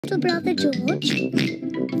Little brother George.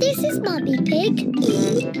 This is Mummy Pig.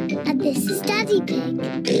 And this is Daddy Pig.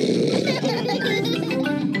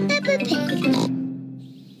 Peppa Pig.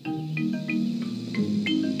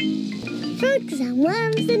 Frogs and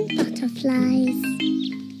worms and butterflies.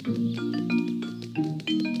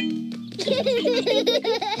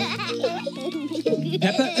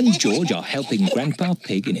 Peppa and George are helping Grandpa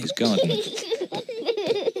Pig in his garden.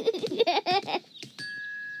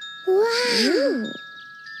 Wow!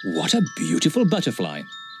 What a beautiful butterfly.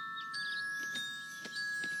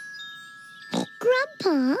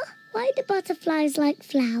 Grandpa, why do butterflies like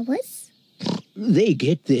flowers? They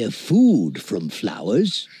get their food from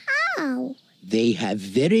flowers. How? They have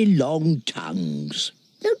very long tongues.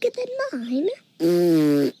 Longer than mine?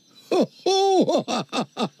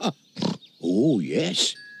 Oh,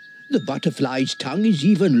 yes. The butterfly's tongue is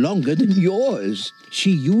even longer than yours. She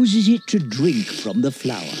uses it to drink from the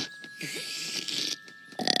flower.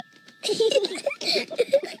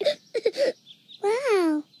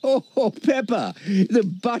 Wow. Oh, Peppa, the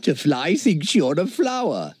butterfly thinks you're a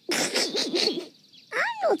flower.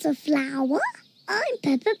 I'm not a flower. I'm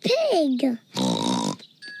Peppa Pig.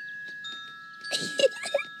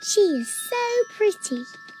 She is so pretty.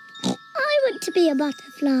 I want to be a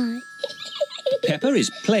butterfly. Peppa is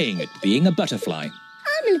playing at being a butterfly.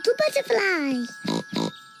 I'm a little butterfly.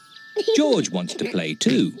 George wants to play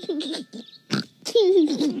too.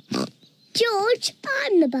 George,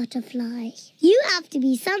 I'm the butterfly. You have to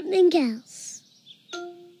be something else.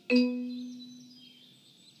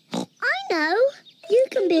 I know. You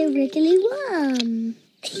can be a wriggly worm.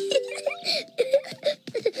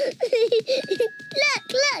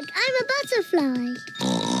 Look, I'm a butterfly.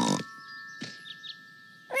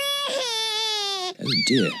 Oh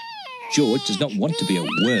dear. George does not want to be a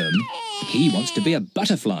worm. He wants to be a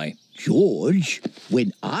butterfly. George,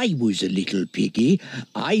 when I was a little piggy,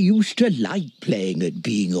 I used to like playing at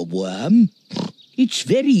being a worm. It's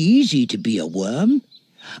very easy to be a worm.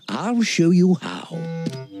 I'll show you how.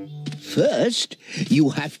 First, you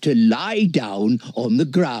have to lie down on the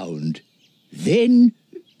ground. Then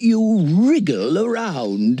you wriggle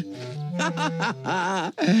around.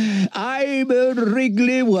 I'm a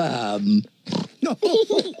wriggly worm.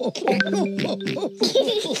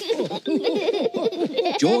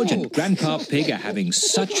 George and Grandpa Pig are having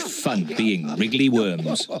such fun being wriggly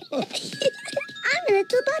worms. I'm a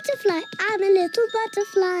little butterfly. I'm a little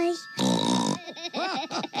butterfly.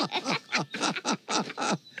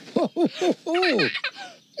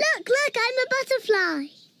 Look, I'm a butterfly.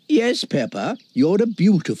 Yes, Peppa, you're a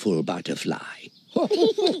beautiful butterfly.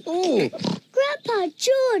 Grandpa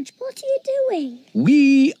George, what are you doing?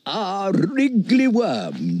 We are wriggly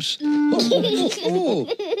worms. I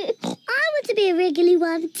want to be a wriggly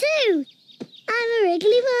worm too. I'm a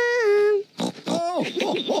wriggly worm.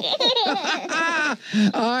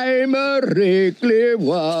 I'm a wriggly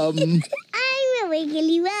worm. I'm a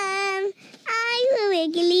wiggly worm. I'm a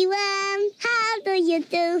wiggly worm. How do you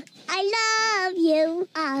do? I love you.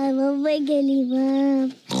 I'm a wiggly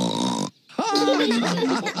worm.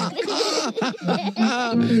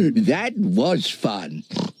 That was fun.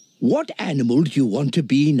 What animal do you want to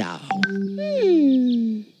be now?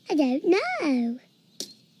 I don't know.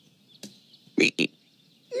 Look,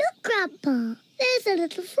 Grandpa, there's a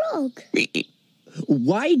little frog.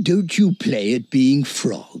 Why don't you play at being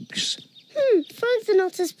frogs? Frogs are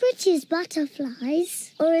not as pretty as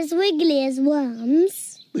butterflies or as wiggly as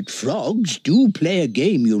worms. But frogs do play a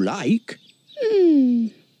game you like.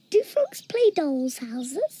 Do frogs play dolls'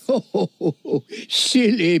 houses?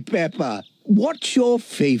 Silly Peppa. What's your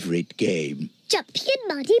favourite game? Jumping in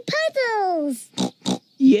muddy puddles.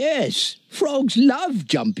 Yes, frogs love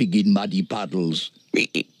jumping in muddy puddles.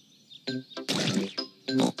 Yes,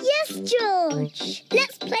 George.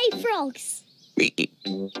 Let's play frogs.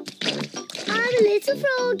 I'm a little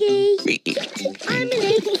froggy. I'm a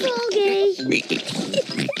little froggy.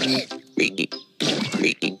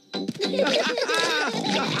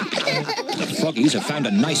 The froggies have found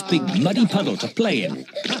a nice big muddy puddle to play in.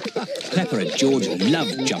 Peppa and George love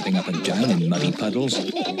jumping up and down in muddy puddles.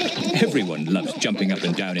 Everyone loves jumping up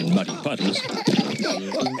and down in muddy puddles.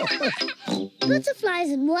 Butterflies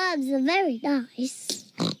and worms are very nice,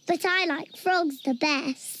 but I like frogs the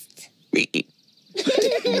best.